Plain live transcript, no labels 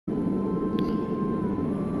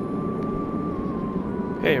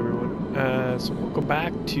Hey everyone, so welcome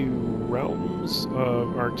back to Realms of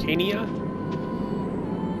Arkania.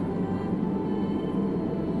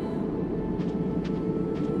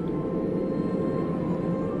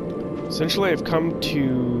 Essentially, I've come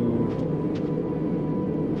to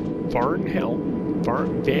Vanhelm?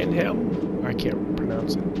 I can't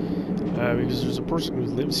pronounce it, because there's a person who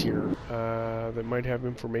lives here that might have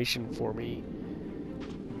information for me.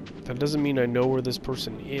 That doesn't mean I know where this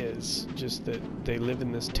person is, just that they live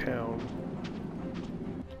in this town.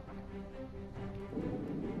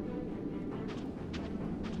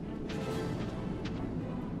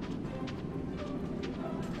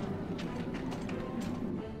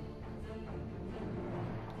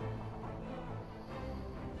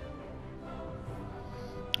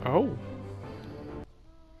 Oh.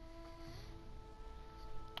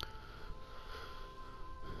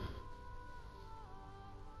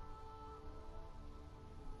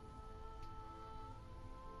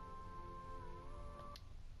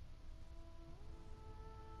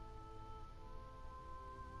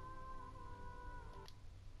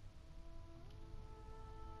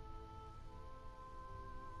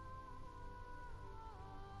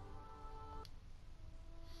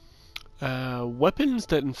 Weapons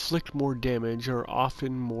that inflict more damage are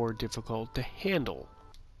often more difficult to handle.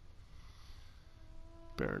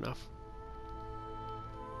 Fair enough.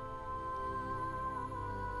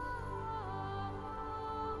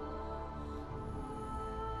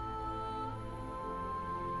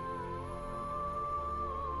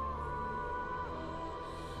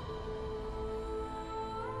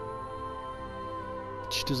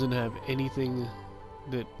 She doesn't have anything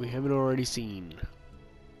that we haven't already seen.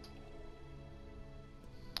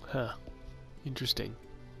 Huh. Interesting.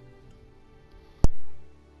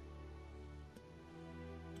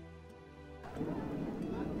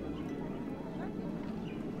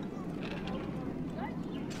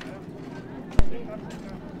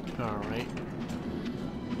 Alright.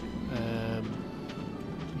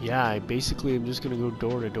 Yeah, I basically am just gonna go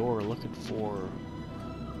door to door looking for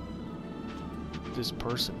this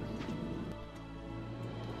person.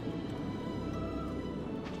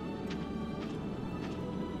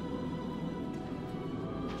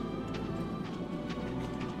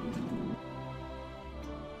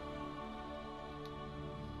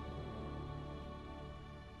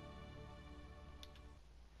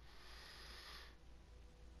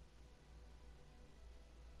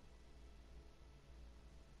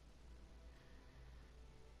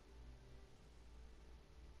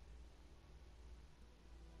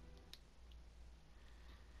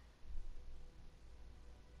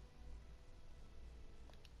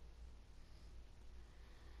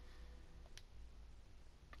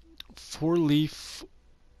 Four-leaf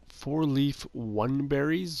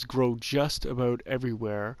oneberries grow just about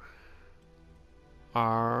everywhere.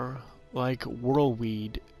 Are like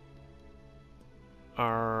whirlweed.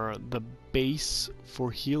 Are the base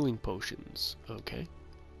for healing potions. Okay.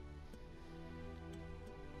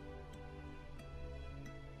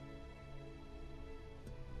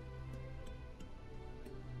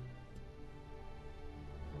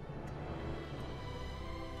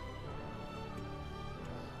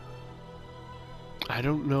 I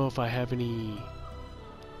don't know if I have any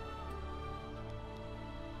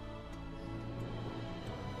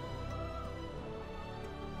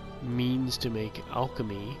means to make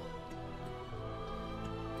alchemy.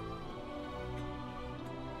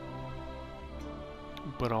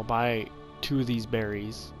 But I'll buy 2 of these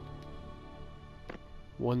berries.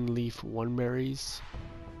 One leaf, one berries.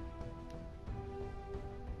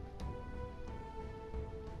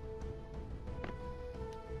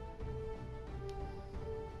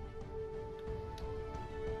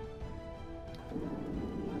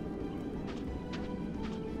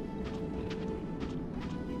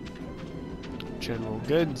 General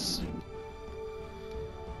goods.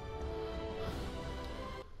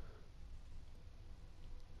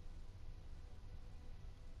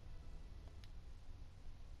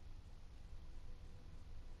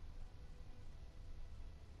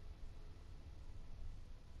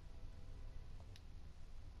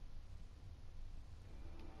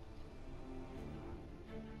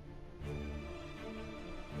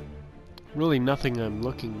 Really nothing I'm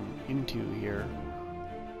looking into here.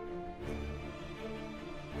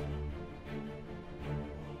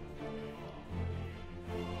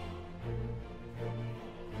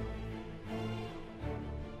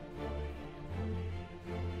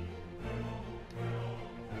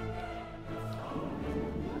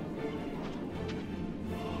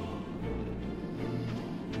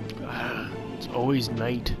 It's always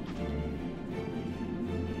night.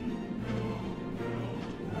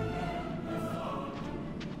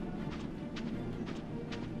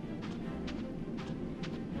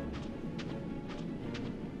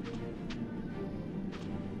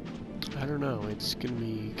 don't know. It's gonna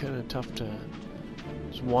be kind of tough to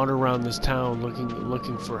just wander around this town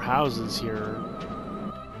looking for houses here.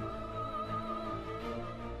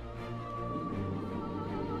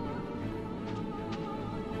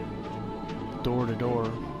 Door to door,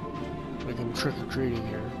 like I'm trick-or-treating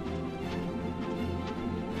here.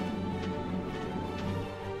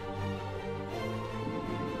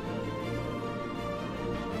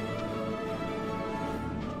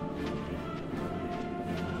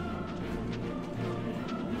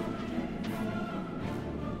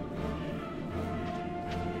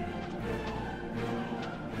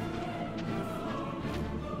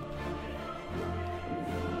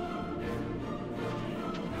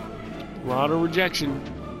 A lot of rejection.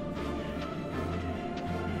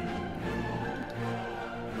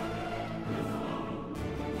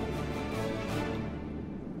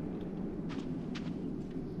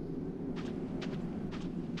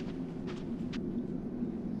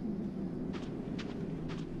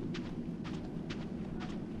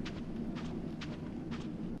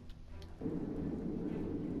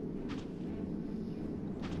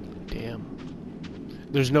 Damn.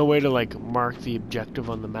 There's no way to, like, mark the objective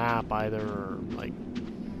on the map either, or, like...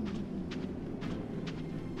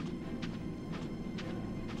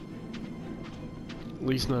 At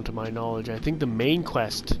least not to my knowledge. I think the main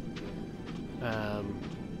quest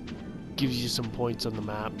gives you some points on the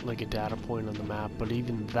map, like a data point on the map, but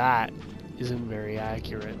even that isn't very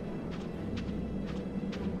accurate.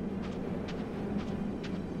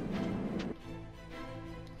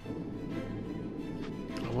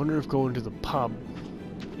 I wonder if going to the pub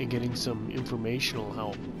and getting some informational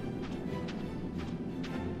help.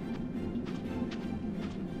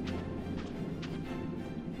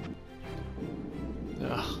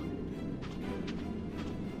 Ugh.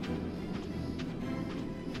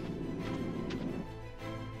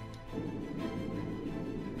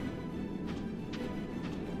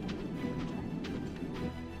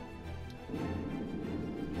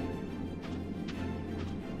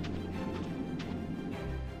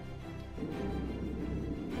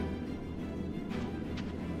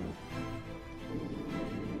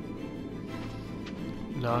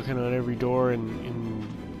 Knocking on every door in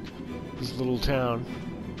this little town.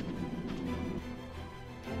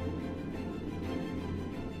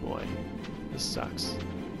 Boy, this sucks.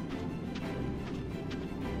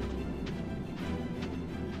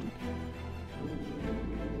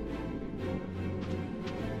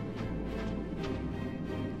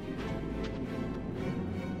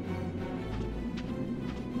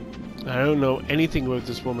 I don't know anything about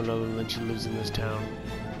this woman other than she lives in this town.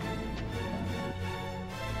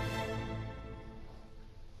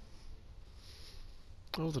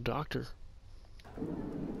 Oh, the doctor.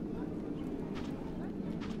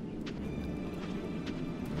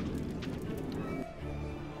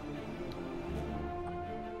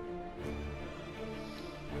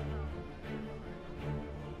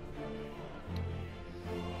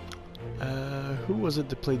 Who was it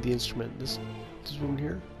that played the instrument? This woman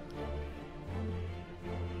here?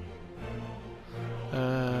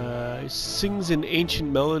 Sings an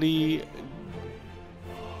ancient melody,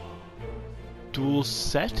 dual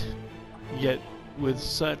set, yet with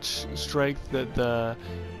such strength that the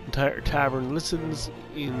entire tavern listens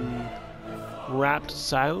in rapt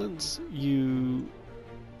silence. You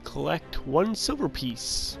collect 1 silver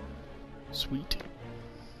piece. Sweet.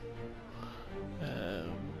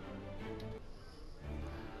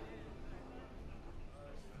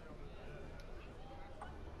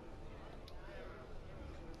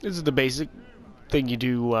 This is the basic thing you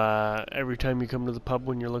do every time you come to the pub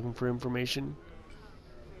when you're looking for information.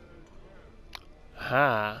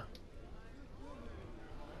 Ah.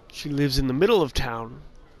 She lives in the middle of town,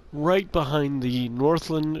 right behind the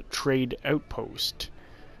Northland Trade Outpost.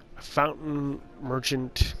 A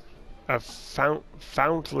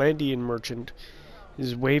Fountlandian merchant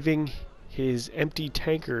is waving his empty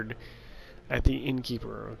tankard at the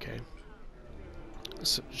innkeeper. Okay.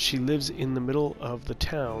 So she lives in the middle of the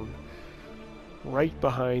town, right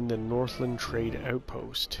behind the Northland Trade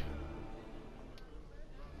Outpost.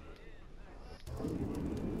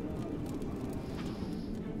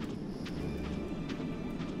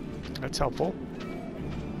 That's helpful.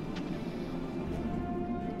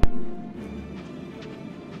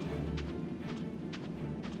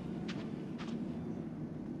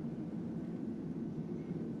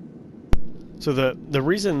 So the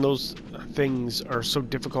reason those things are so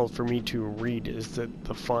difficult for me to read is that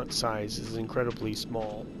the font size is incredibly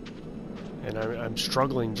small, and I'm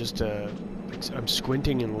struggling just to, I'm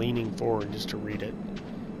squinting and leaning forward just to read it,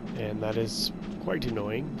 and that is quite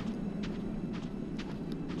annoying.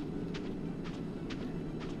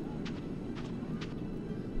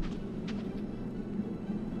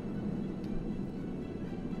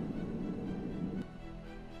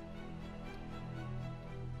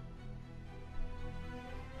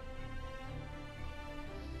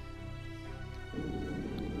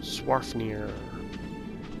 Swarfnir.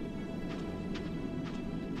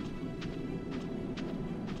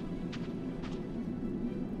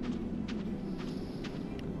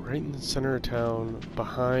 Right in the center of town,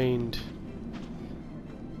 behind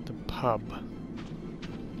the pub.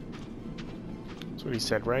 That's what he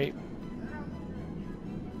said, right?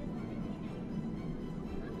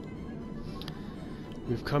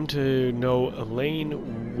 We've come to know Elaine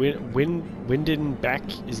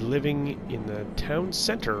Windenbeck is living in the town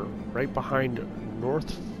center, right behind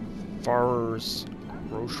North Farr's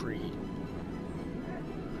Grocery.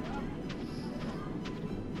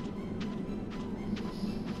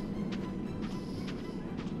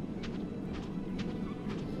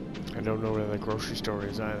 I don't know where the grocery store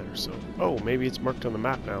is either, so... Oh, maybe it's marked on the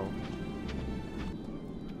map now.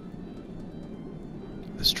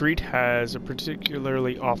 The street has a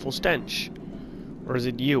particularly awful stench. Or is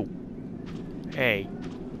it you? Hey.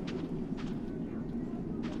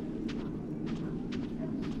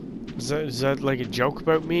 Is that like a joke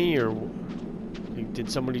about me, or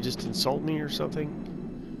did somebody just insult me or something?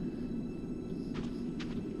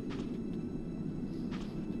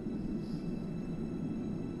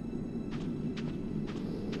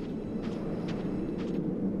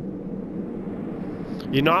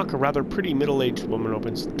 You knock, a rather pretty middle-aged woman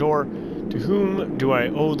opens the door. To whom do I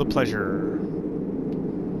owe the pleasure?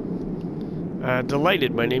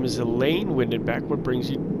 Delighted. My name is Elaine Windenbeck. What brings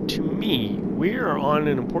you to me? We are on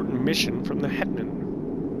an important mission from the Hetman.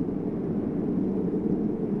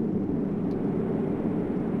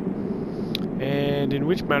 And in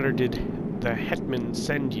which matter did the Hetman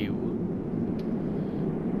send you?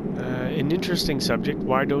 An interesting subject.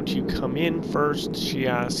 Why don't you come in first? She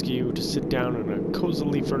asks you to sit down in a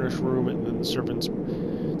cozily furnished room, and then the servants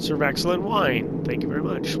serve excellent wine. Thank you very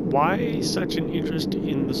much. Why such an interest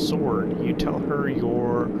in the sword? You tell her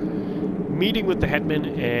you're meeting with the Hetman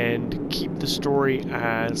and keep the story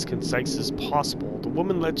as concise as possible. The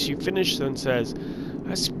woman lets you finish, then says,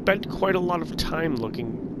 I spent quite a lot of time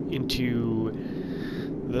looking into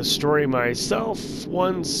the story myself.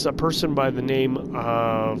 Once a person by the name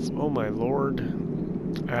of, oh my lord,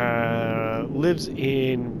 lives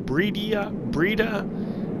in Breda,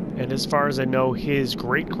 and as far as I know, his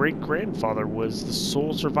great-great-grandfather was the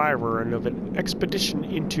sole survivor of an expedition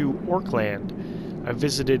into Orkland. I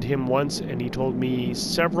visited him once, and he told me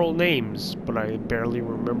several names, but I barely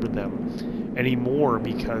remember them anymore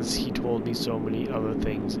because he told me so many other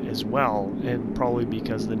things as well, and probably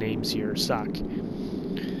because the names here suck.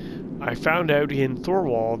 I found out in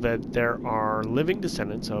Thorwall that there are living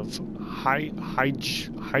descendants of Hygelix.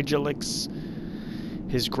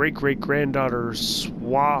 His great-great-granddaughter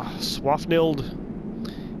Swafnild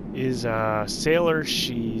is a sailor.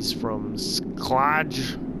 She's from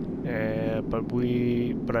Sklaj,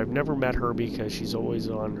 but I've never met her because she's always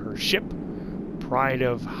on her ship, Pride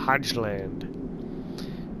of Hajland.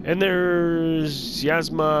 And there's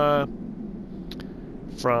Yasma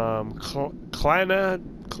from Klana.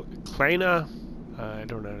 I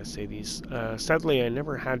don't know how to say these. Sadly, I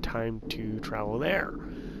never had time to travel there.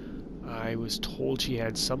 I was told she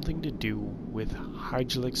had something to do with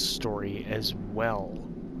Hygelix's story as well.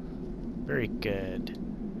 Very good.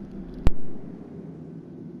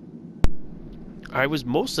 I was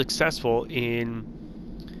most successful in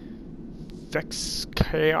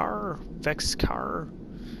Vexkar,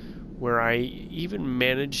 where I even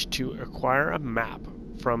managed to acquire a map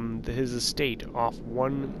from his estate off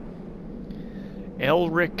one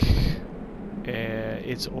Elric.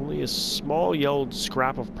 It's only a small yellowed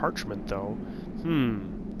scrap of parchment, though.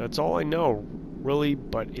 That's all I know, really,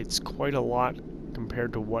 but it's quite a lot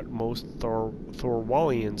compared to what most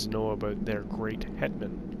Thorwallians know about their great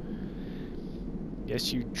hetman.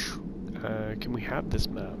 Yes, can we have this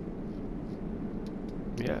map?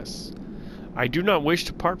 Yes. I do not wish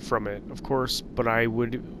to part from it, of course, but I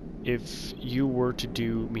would if you were to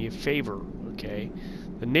do me a favor, okay?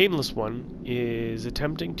 The Nameless One is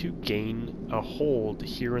attempting to gain a hold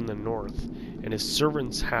here in the north, and his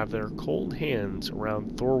servants have their cold hands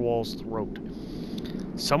around Thorwall's throat.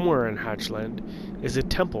 Somewhere in Hatchland is a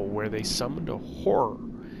temple where they summoned a horror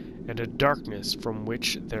and a darkness from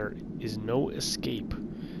which there is no escape.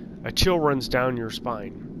 A chill runs down your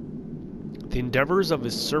spine. The endeavors of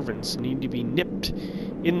his servants need to be nipped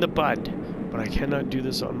in the bud, but I cannot do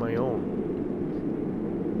this on my own.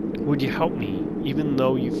 Would you help me, even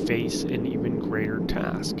though you face an even greater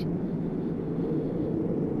task?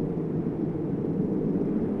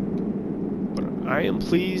 But I am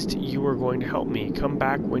pleased you are going to help me. Come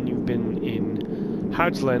back when you've been in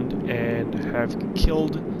Hajland and have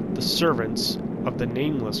killed the servants of the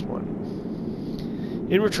Nameless One.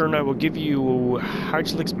 In return, I will give you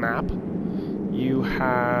Hajlik's map. You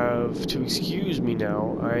have to excuse me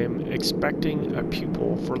now. I am expecting a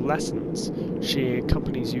pupil for lessons. She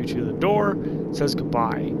accompanies you to the door, says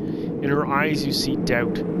goodbye. In her eyes you see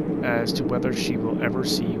doubt as to whether she will ever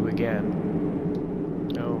see you again.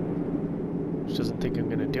 No. She doesn't think I'm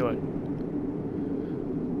going to do it.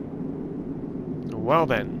 Well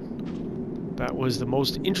then. That was the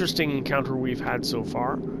most interesting encounter we've had so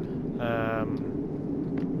far.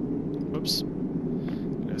 Whoops.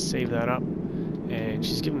 I'm going to save that up. And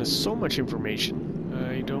she's given us so much information,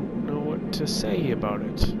 I don't know what to say about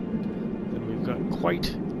it. And we've got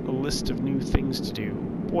quite a list of new things to do.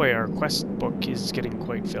 Boy, our quest book is getting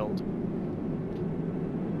quite filled.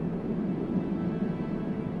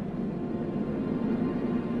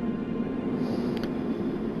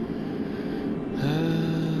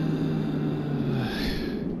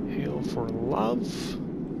 Hail for love.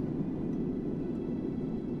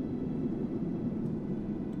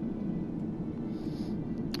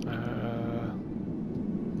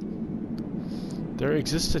 There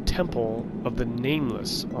exists a temple of the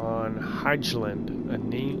Nameless on Hajland.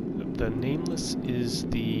 The Nameless is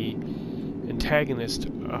the antagonist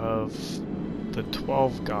of the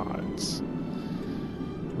 12 gods.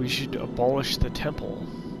 We should abolish the temple.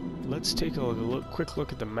 Let's take a quick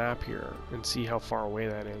look at the map here and see how far away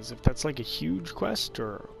that is. If that's like a huge quest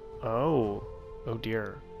or... Oh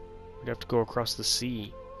dear. We'd have to go across the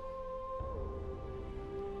sea.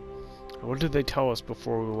 What did they tell us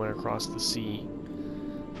before we went across the sea?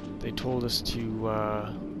 They told us to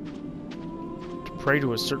pray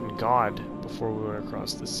to a certain god before we went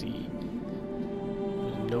across the sea.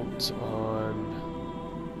 Notes on...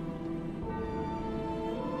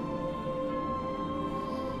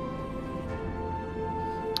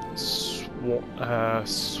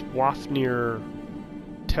 Swafnir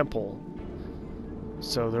Temple.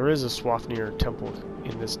 So there is a Swafnir Temple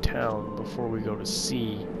in this town before we go to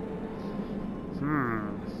sea.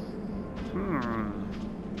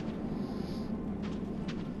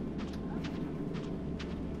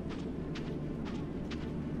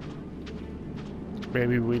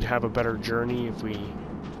 Maybe we'd have a better journey if we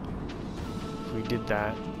did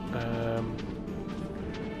that.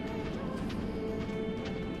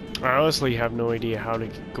 I honestly have no idea how to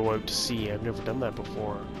go out to sea. I've never done that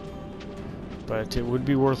before. But it would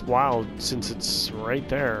be worthwhile since it's right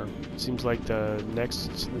there. Seems like the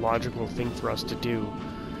next logical thing for us to do.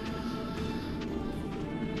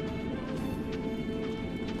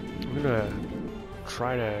 I'm gonna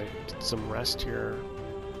try to get some rest here.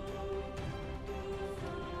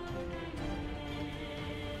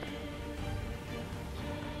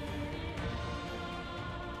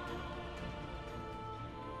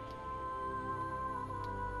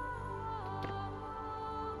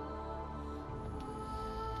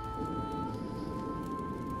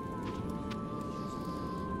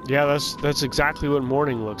 Yeah, that's exactly what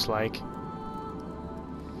morning looks like.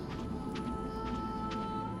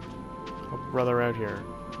 Help a brother out here.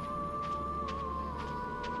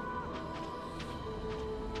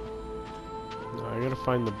 No, I gotta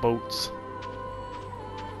find the boats.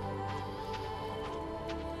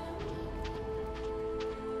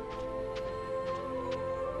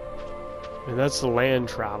 And that's the land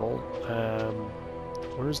travel.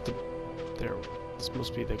 Where's the... There. This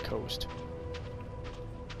must be the coast.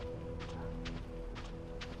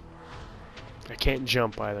 I can't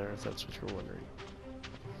jump either, if that's what you're wondering.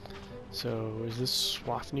 So, is this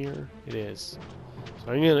Swafnir? It is.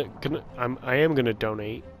 So I am gonna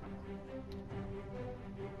donate.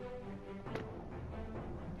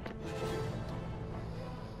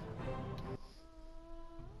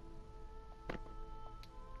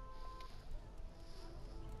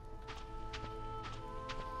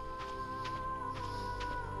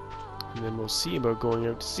 And then we'll see about going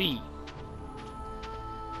out to sea.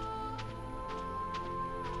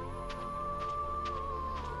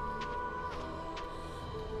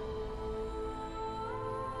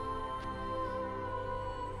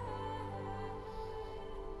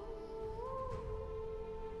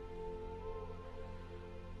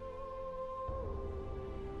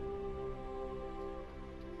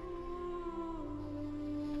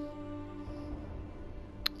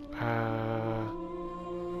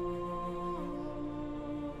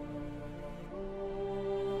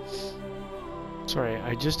 Sorry,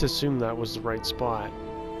 I just assumed that was the right spot.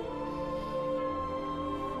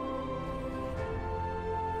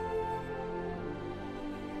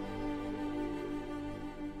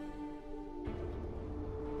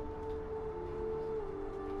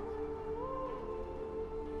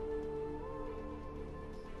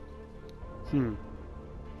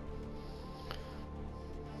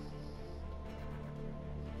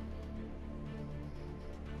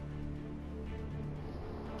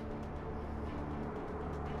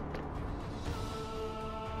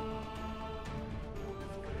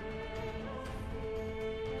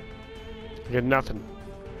 I got nothing.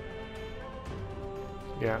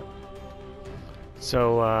 Yeah.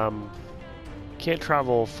 So, can't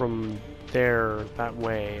travel from there that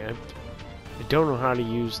way. I don't know how to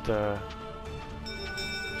use the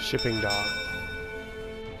shipping dock.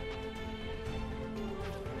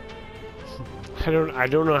 I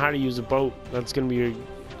don't know how to use a boat. That's gonna be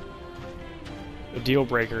a deal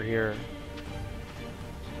breaker here.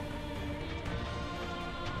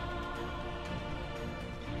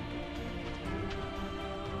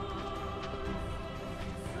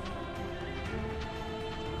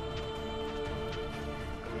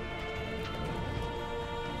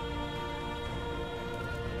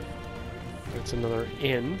 That's another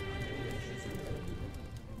inn.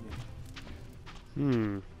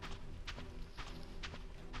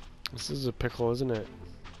 This is a pickle, isn't it?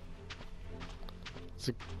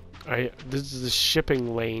 This is the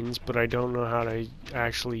shipping lanes, but I don't know how to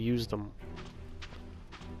actually use them.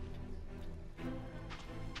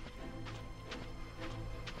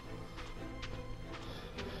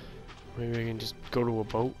 Maybe I can just go to a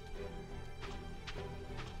boat.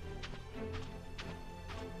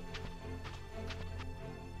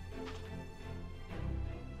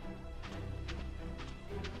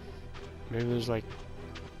 Maybe there's like...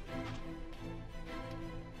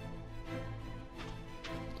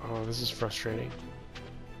 Oh, this is frustrating.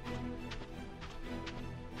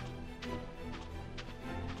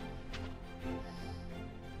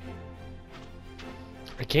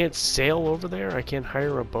 I can't sail over there? I can't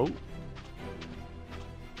hire a boat?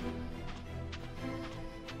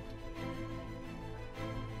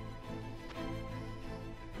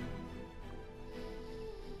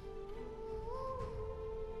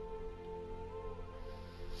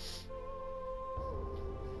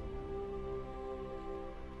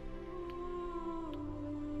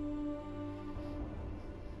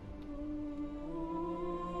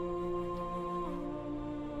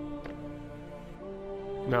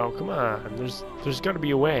 No, come on. There's got to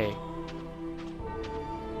be a way.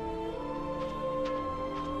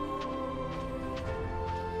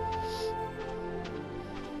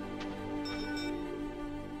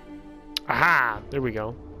 Aha! There we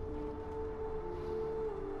go.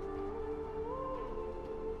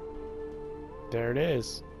 There it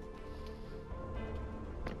is.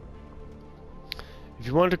 If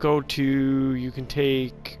you want to go to, you can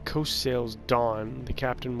take Coast Sails Dawn. The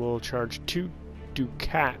captain will charge 2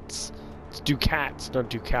 ducats. It's ducats, not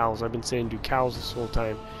ducals. I've been saying ducals this whole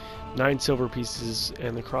time. 9 silver pieces,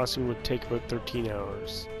 and the crossing would take about 13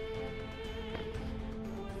 hours.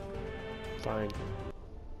 Fine.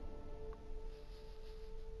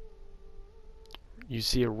 You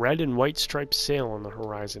see a red and white striped sail on the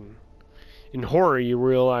horizon. In horror, you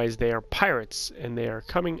realize they are pirates, and they are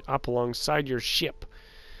coming up alongside your ship.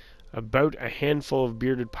 About a handful of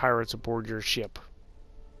bearded pirates aboard your ship.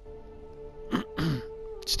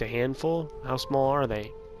 Just a handful? How small are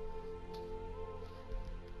they?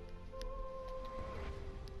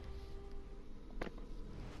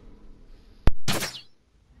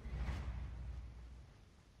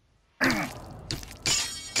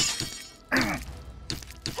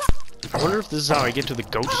 I wonder if this is how I get to the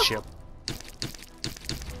ghost ship.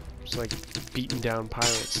 Just like beating down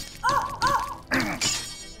pirates.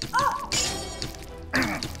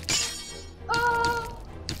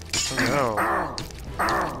 Oh no.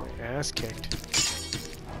 My ass kicked.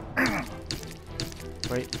 Am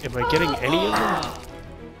I getting any of them?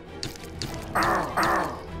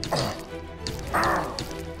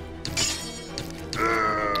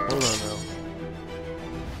 Hold on now.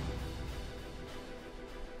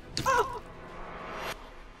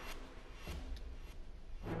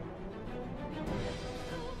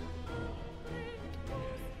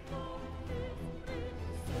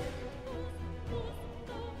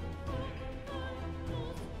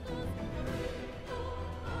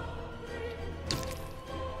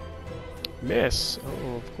 Miss.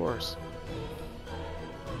 Oh, of course.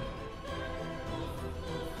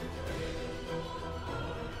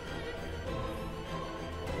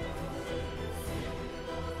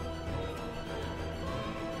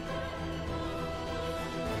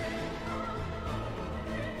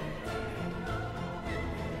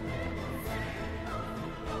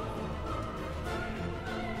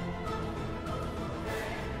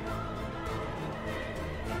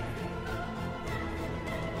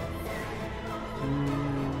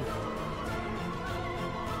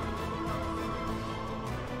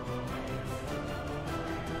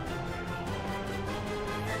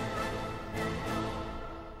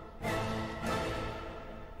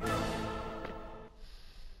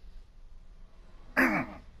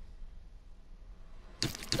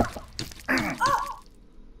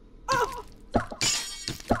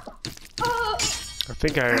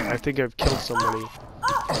 I think I've killed somebody.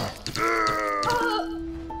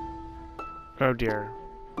 Oh dear.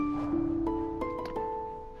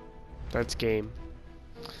 That's game.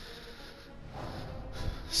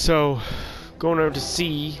 So, going out to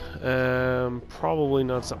sea, probably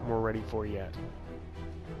not something we're ready for yet.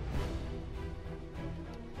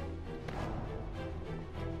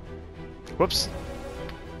 Whoops.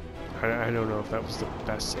 I don't know if that was the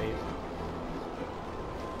best save.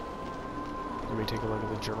 Let me take a look at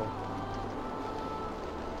the journal.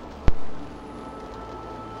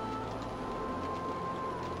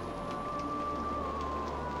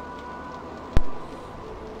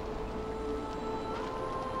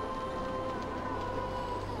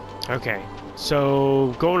 Okay,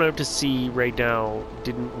 so going out to sea right now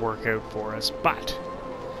didn't work out for us, but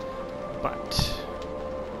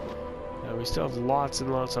we still have lots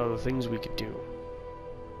and lots of other things we could do.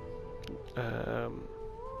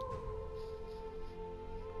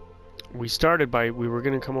 We started by, we were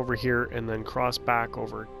going to come over here and then cross back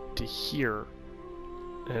over to here,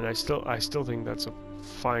 and I still think that's a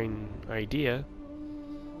fine idea.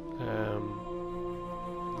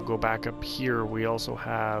 We'll go back up here. We also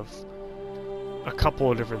have a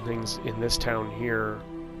couple of different things in this town here.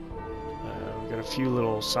 We've got a few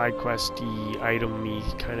little side questy, item-y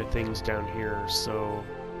kind of things down here, so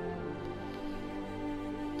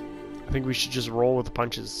I think we should just roll with the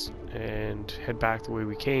punches and head back the way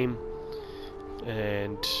we came.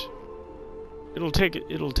 And it'll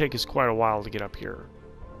take us quite a while to get up here.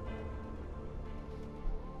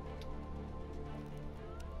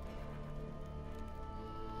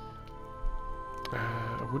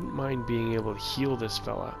 I wouldn't mind being able to heal this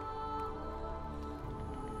fella.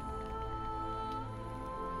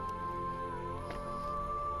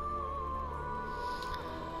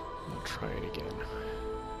 I'll try it again.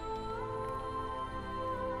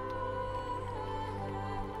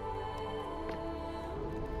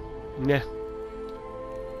 Nah.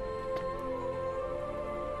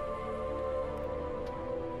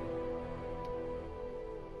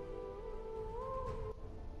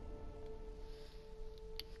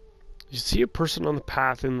 You see a person on the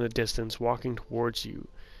path in the distance walking towards you.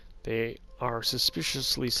 They are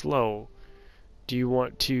suspiciously slow. Do you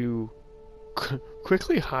want to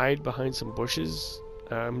quickly hide behind some bushes?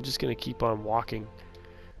 I'm just going to keep on walking.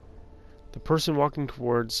 The person walking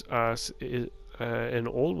towards us is an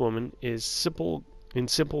old woman in simple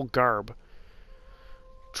garb.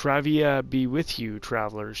 Travia be with you,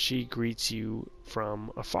 traveler. She greets you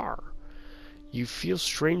from afar. You feel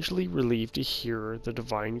strangely relieved to hear the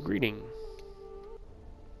divine greeting.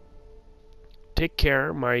 Take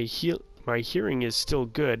care, my hearing is still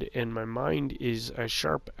good, and my mind is as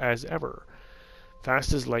sharp as ever.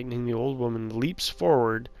 Fast as lightning, the old woman leaps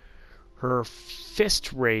forward, her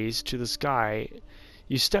fist raised to the sky.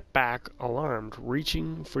 You step back, alarmed,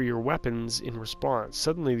 reaching for your weapons in response.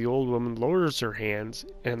 Suddenly, the old woman lowers her hands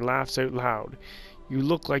and laughs out loud. You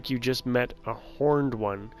look like you just met a horned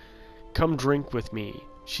one. Come drink with me.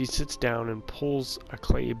 She sits down and pulls a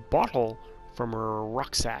clay bottle from her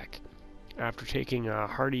rucksack. After taking a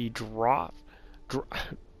hearty draught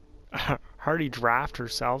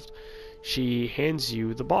herself, she hands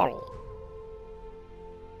you the bottle.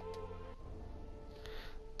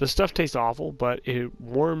 The stuff tastes awful, but it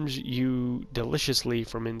warms you deliciously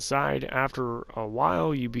from inside. After a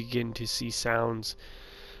while, you begin to see sounds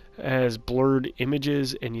as blurred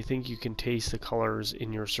images, and you think you can taste the colors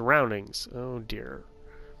in your surroundings. Oh dear.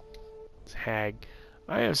 It's hag.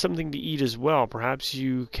 I have something to eat as well. Perhaps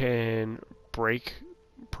we can break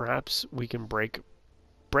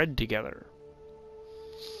bread together.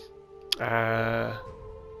 No,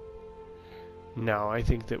 I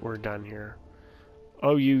think that we're done here.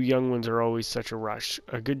 Oh, you young ones are always such a rush.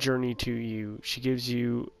 A good journey to you. She gives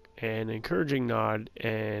you an encouraging nod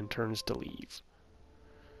and turns to leave.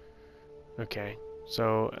 Okay,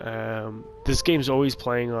 so this game's always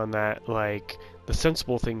playing on that, like, the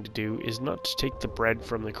sensible thing to do is not to take the bread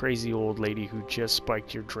from the crazy old lady who just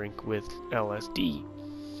spiked your drink with LSD.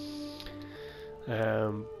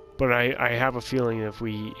 But I have a feeling if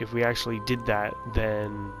we actually did that,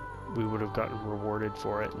 then we would have gotten rewarded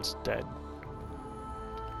for it instead.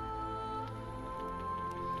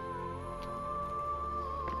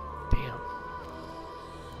 Damn.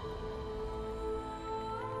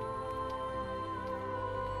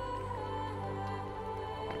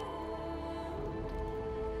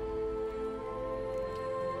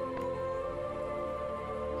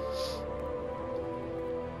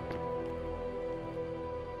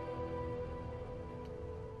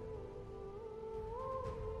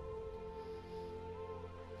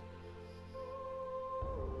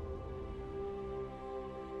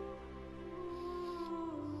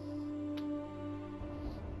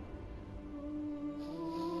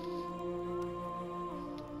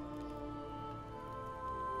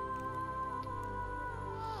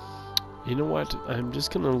 You know what? I'm just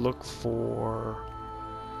gonna look for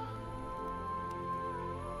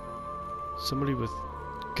somebody with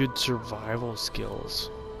good survival skills.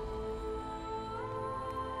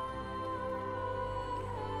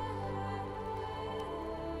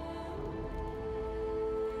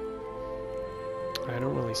 I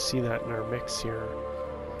don't really see that in our mix here.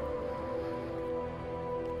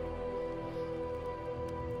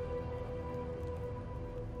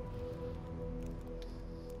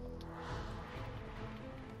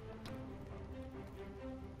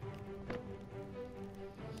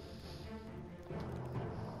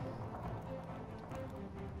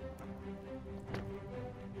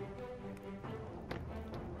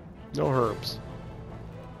 No herbs.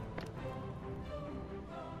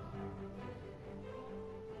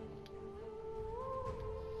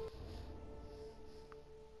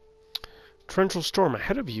 Torrential storm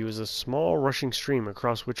ahead of you is a small rushing stream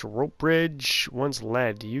across which a rope bridge once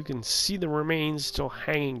led. You can see the remains still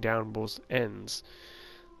hanging down both ends.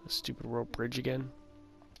 The stupid rope bridge again.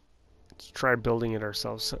 Let's try building it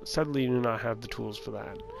ourselves. Sadly, we do not have the tools for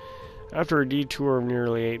that. After a detour of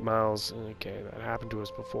nearly 8 miles, okay, that happened to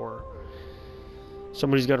us before.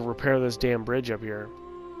 Somebody's got to repair this damn bridge up here.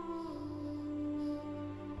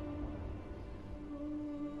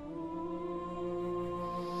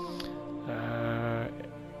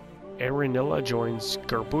 Aranilla joins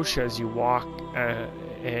Garbouche as you walk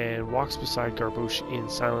and walks beside Garbouche in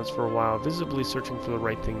silence for a while, visibly searching for the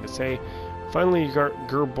right thing to say. Finally,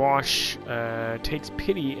 Garbouche takes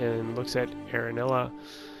pity and looks at Aranilla.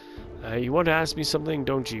 You want to ask me something,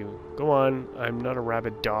 don't you? Go on, I'm not a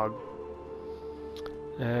rabid dog.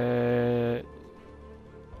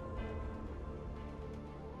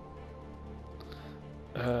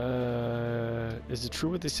 Is it true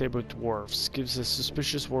what they say about dwarfs? Gives a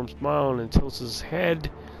suspicious warm smile and tilts his head,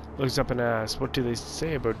 looks up and asks, what do they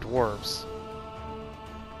say about dwarfs?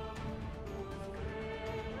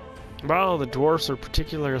 Well, the dwarfs are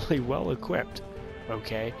particularly well equipped.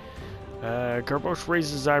 Okay. Garbouche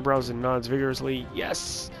raises his eyebrows and nods vigorously.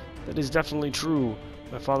 Yes, that is definitely true.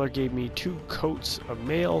 My father gave me 2 coats of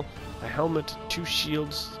mail, a helmet, 2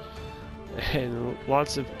 shields, and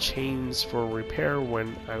lots of chains for repair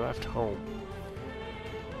when I left home.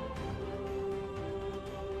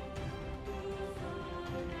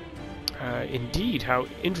 Indeed, how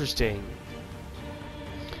interesting.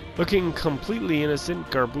 Looking completely innocent,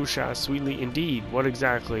 Garbouche asked sweetly, indeed, what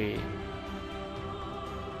exactly?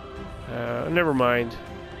 Never mind.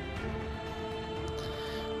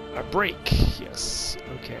 A break, yes.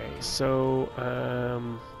 Okay, so,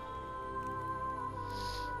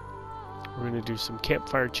 we're gonna do some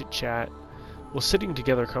campfire chit-chat. While sitting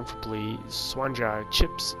together comfortably, Swanja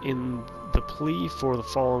chips in the plea for the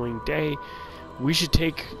following day. We should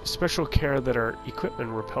take special care that our equipment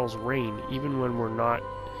repels rain, even when we're not.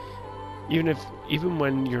 Even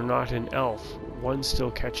when you're not an elf, one still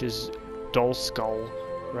catches dull skull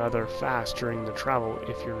rather fast during the travel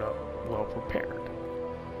if you're not well prepared.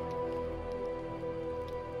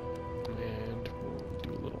 And we'll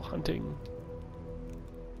do a little hunting.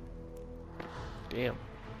 Damn.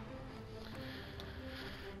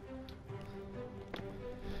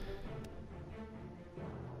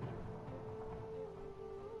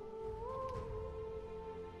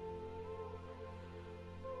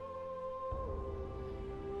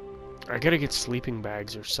 I gotta get sleeping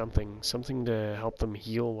bags or something to help them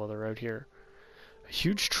heal while they're out here. A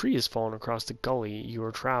huge tree has fallen across the gully you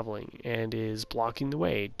are traveling and is blocking the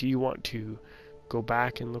way. Do you want to go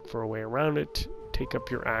back and look for a way around it? Take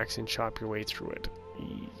up your axe and chop your way through it.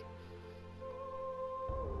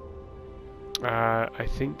 I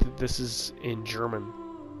think that this is in German.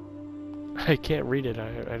 I can't read it.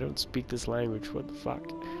 I don't speak this language. What the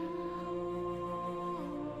fuck?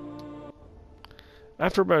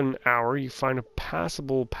 After about an hour, you find a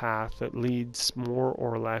passable path that leads more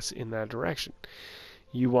or less in that direction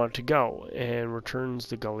you want to go, and returns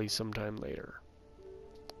the gully sometime later.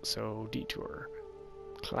 So, detour.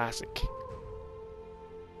 Classic.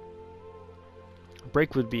 A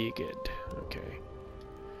break would be good. Okay.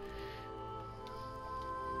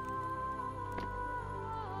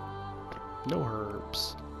 No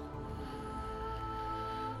herbs.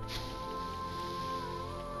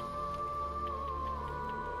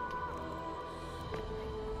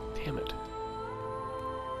 Damn it.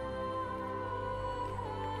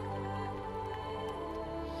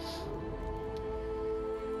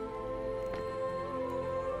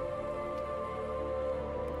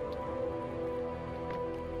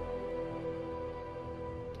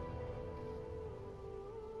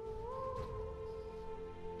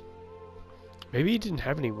 Maybe he didn't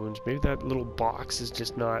have any wounds. Maybe that little box is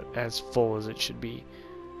just not as full as it should be.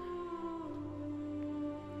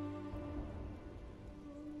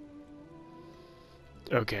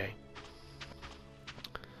 Okay.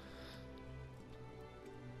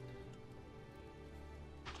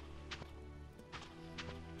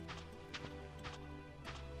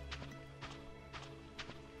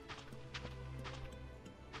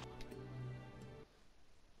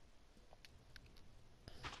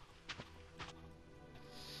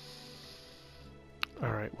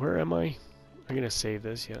 Alright, where am I? I'm gonna save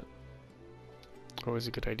this, yeah. Always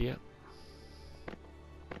a good idea.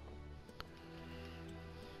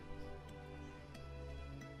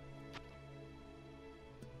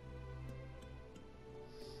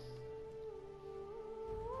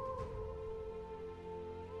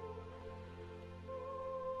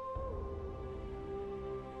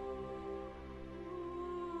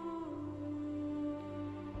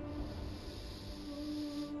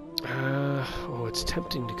 Oh, it's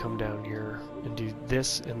tempting to come down here and do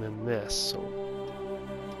this and then this, so...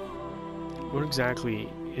 What exactly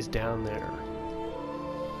is down there?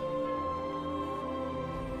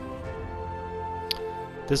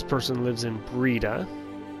 This person lives in Breda.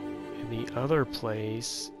 In the other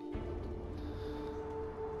place...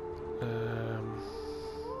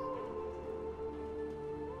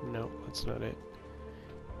 No, that's not it.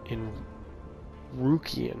 In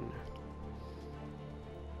Rukian.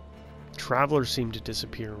 Travelers seem to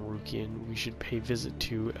disappear in Rukian. We should pay visit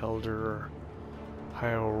to Elder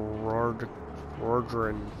Hyordran. We're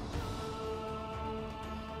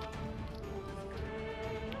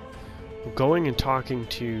going and talking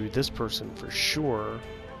to this person for sure.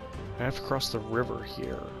 I have to cross the river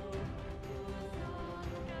here.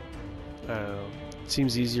 It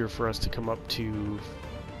seems easier for us to come up to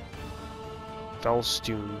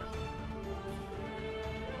Felstune.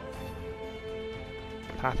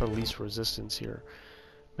 Path of least resistance here.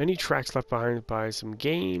 Many tracks left behind by some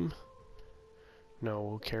game. No,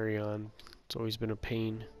 we'll carry on. It's always been a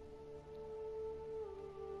pain.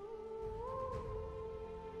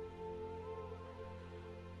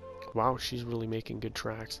 Wow, she's really making good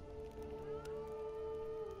tracks.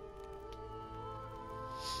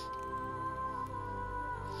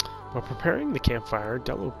 While preparing the campfire,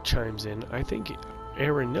 Dello chimes in. I think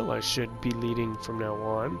Aranilla should be leading from now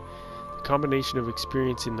on. The combination of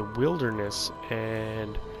experience in the wilderness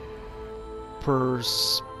and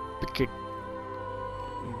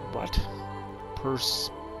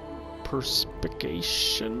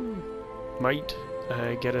perspication might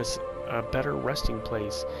get us a better resting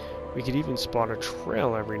place. We could even spot a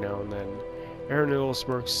trail every now and then. Aranilla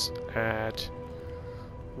smirks at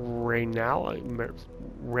Renaya.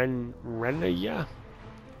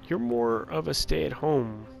 You're more of a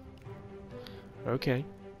stay-at-home. Okay.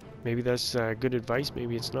 Maybe that's good advice,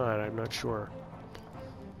 maybe it's not, I'm not sure.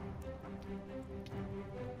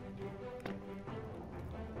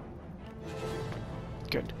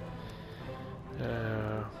 Good.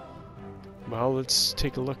 Well, let's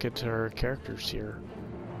take a look at our characters here.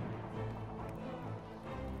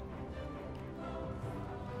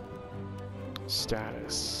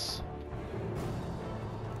 Status.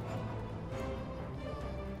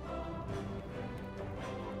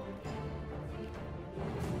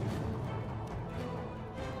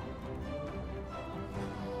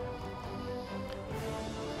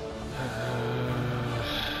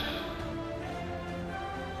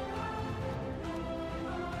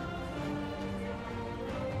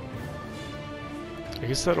 I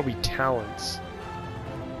guess that'll be talents.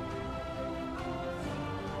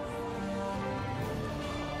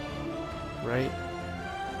 Right?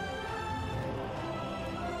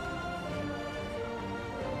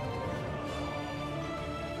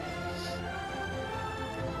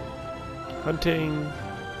 Hunting.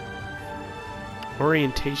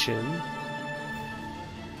 Orientation.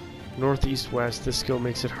 Northeast west. This skill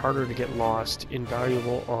makes it harder to get lost.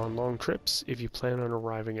 Invaluable on long trips if you plan on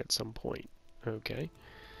arriving at some point. Okay.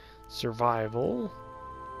 Survival.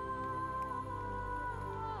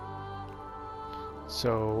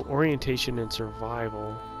 So, orientation and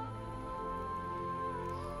survival.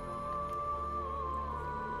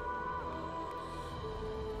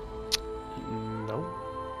 No.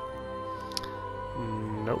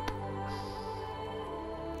 Nope.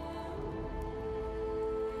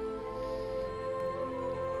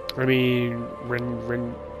 I mean,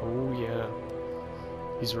 Ren, oh yeah.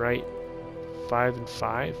 He's right. 5 and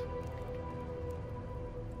 5.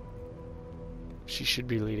 She should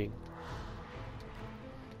be leading.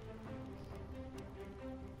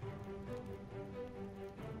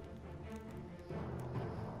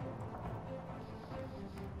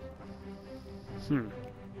 Hmm.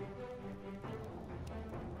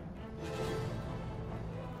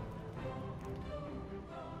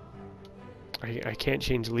 I can't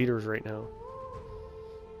change leaders right now.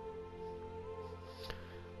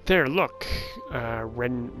 There, look!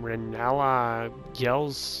 Renala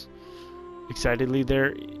yells excitedly.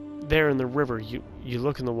 There in the river, you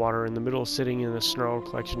look in the water. In the middle, sitting in a snarled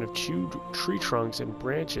collection of chewed tree trunks and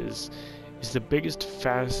branches, is the biggest,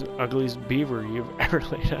 fattest, ugliest beaver you've ever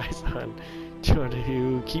laid eyes on. Do you want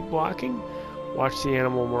to keep walking, watch the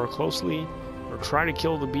animal more closely, or try to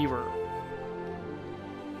kill the beaver?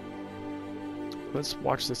 Let's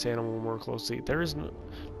watch this animal more closely. There is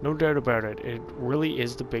no doubt about it. It really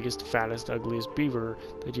is the biggest, fattest, ugliest beaver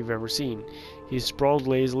that you've ever seen. He's sprawled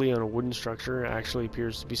lazily on a wooden structure and actually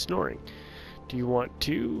appears to be snoring. Do you want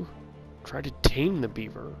to try to tame the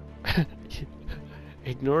beaver?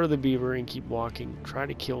 Ignore the beaver and keep walking. Try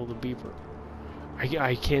to kill the beaver.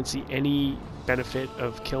 I can't see any benefit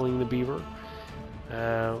of killing the beaver.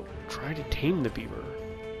 Try to tame the beaver.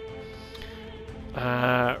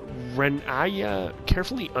 Renaya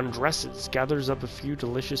carefully undresses, gathers up a few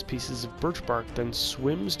delicious pieces of birch bark, then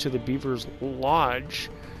swims to the beaver's lodge,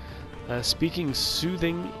 speaking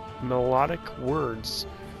soothing, melodic words.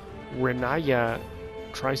 Renaya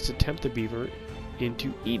tries to tempt the beaver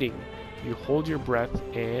into eating. You hold your breath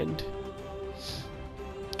and...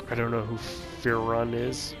 I don't know who Firon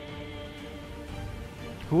is.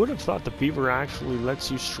 Who would have thought the beaver actually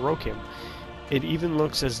lets you stroke him? It even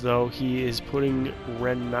looks as though he is putting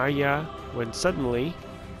Renaya when suddenly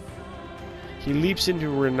he leaps into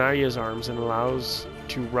Renaya's arms and allows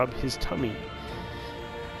to rub his tummy.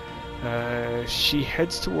 She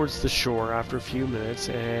heads towards the shore after a few minutes,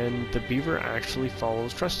 and the beaver actually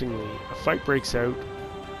follows trustingly. A fight breaks out.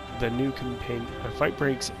 The new companion's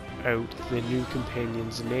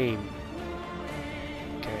name.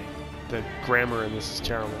 Okay, the grammar in this is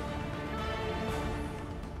terrible.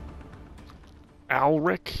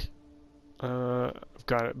 Alric? I've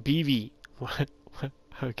got it. BV. What?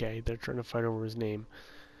 Okay, they're trying to fight over his name.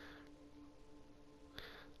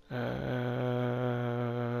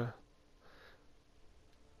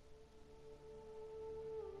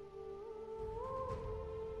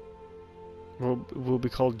 Will be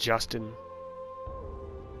called Justin.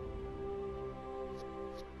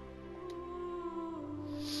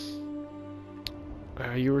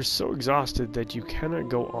 You are so exhausted that you cannot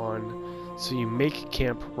go on, so you make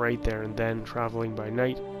camp right there and then, traveling by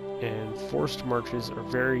night, and forced marches are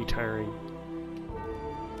very tiring.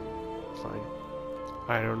 Fine.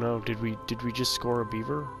 I don't know. Did we just score a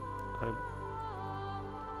beaver?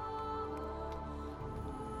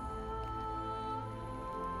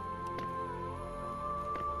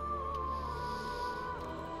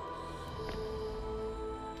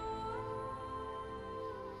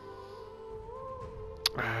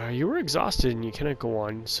 You were exhausted and you cannot go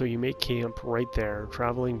on, so you make camp right there,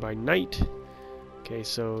 traveling by night. Okay,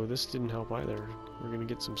 so this didn't help either. We're gonna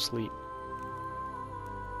get some sleep.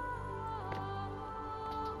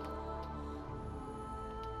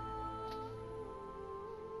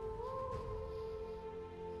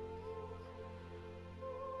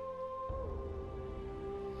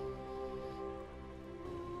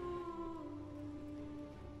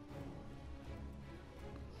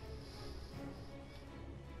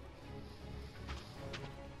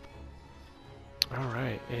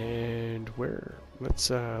 Alright, and where? Let's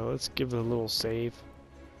give it a little save.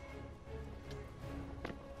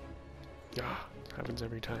 Ah, happens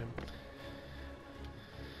every time.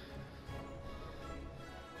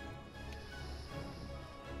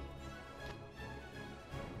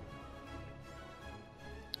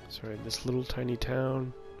 Sorry, this little tiny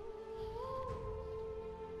town.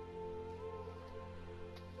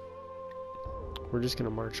 We're just gonna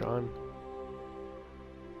march on.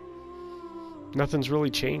 Nothing's really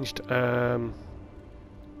changed. That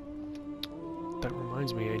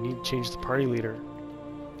reminds me, I need to change the party leader.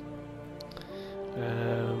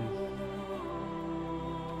 And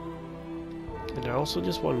I also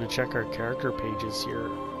just wanted to check our character pages here.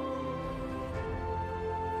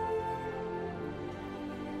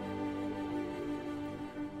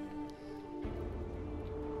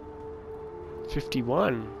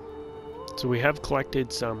 $51. So we have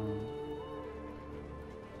collected some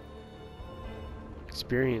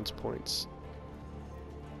experience points.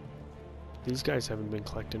 These guys haven't been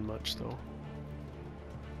collecting much though.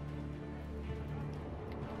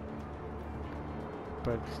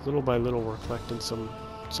 But little by little we're collecting some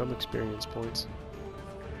experience points.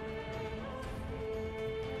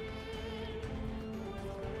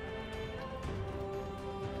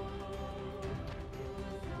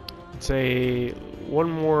 It's a one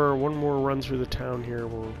more run through the town here.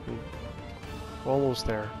 We're almost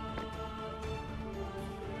there.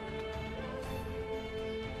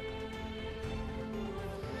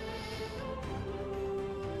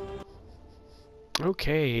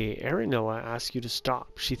 Okay, Aranilla asks you to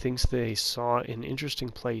stop. She thinks they saw an interesting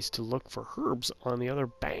place to look for herbs on the other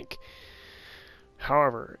bank.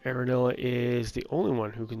 However, Aranilla is the only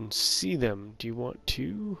one who can see them. Do you want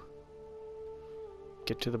to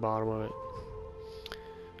get to the bottom of it?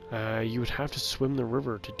 You would have to swim the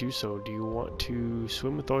river to do so. Do you want to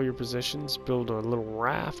swim with all your possessions? Build a little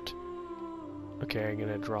raft? Okay, I'm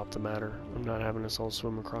gonna drop the matter. I'm not having us all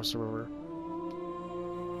swim across the river.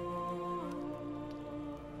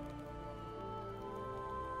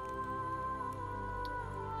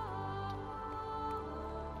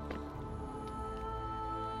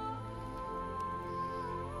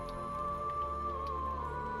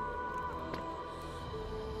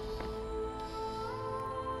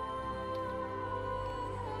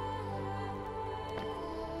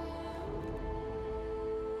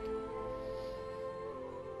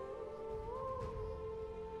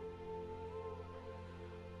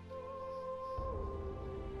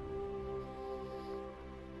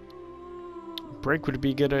 Break would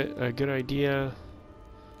be a good idea.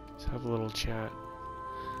 Let's have a little chat.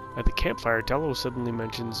 At the campfire, Dello suddenly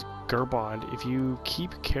mentions Gerbod. If you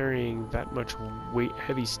keep carrying that much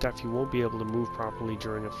heavy stuff, you won't be able to move properly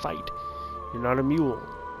during a fight. You're not a mule.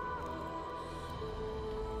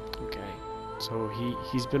 Okay, so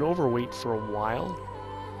he's been overweight for a while,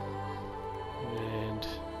 and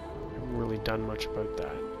I haven't really done much about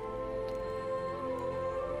that.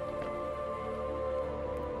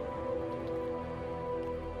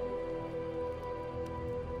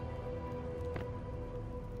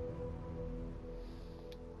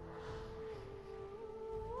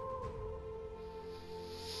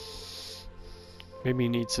 Maybe he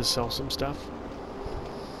needs to sell some stuff.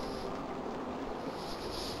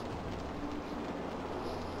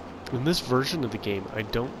 In this version of the game, I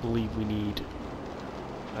don't believe we need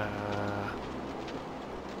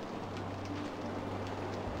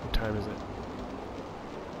what time is it?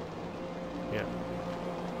 Yeah.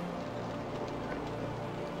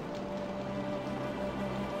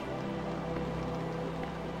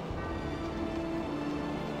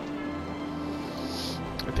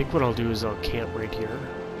 I think what I'll do is I'll camp right here,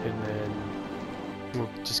 and then we'll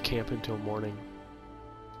just camp until morning.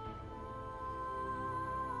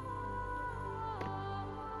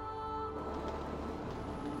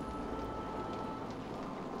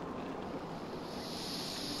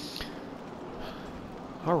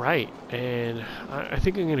 Alright, and I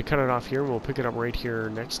think I'm going to cut it off here, and we'll pick it up right here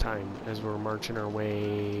next time as we're marching our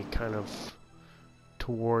way kind of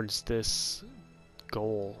towards this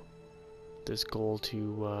goal. This goal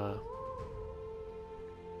to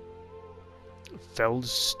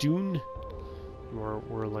Feldstune.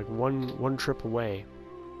 We're like one trip away.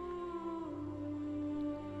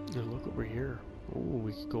 And look over here. Oh,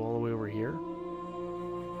 we could go all the way over here.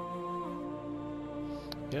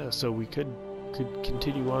 Yeah, so we could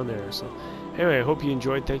continue on there. So anyway, I hope you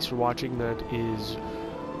enjoyed. Thanks for watching. That is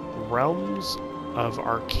Realms of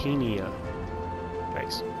Arkania.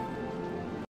 Thanks.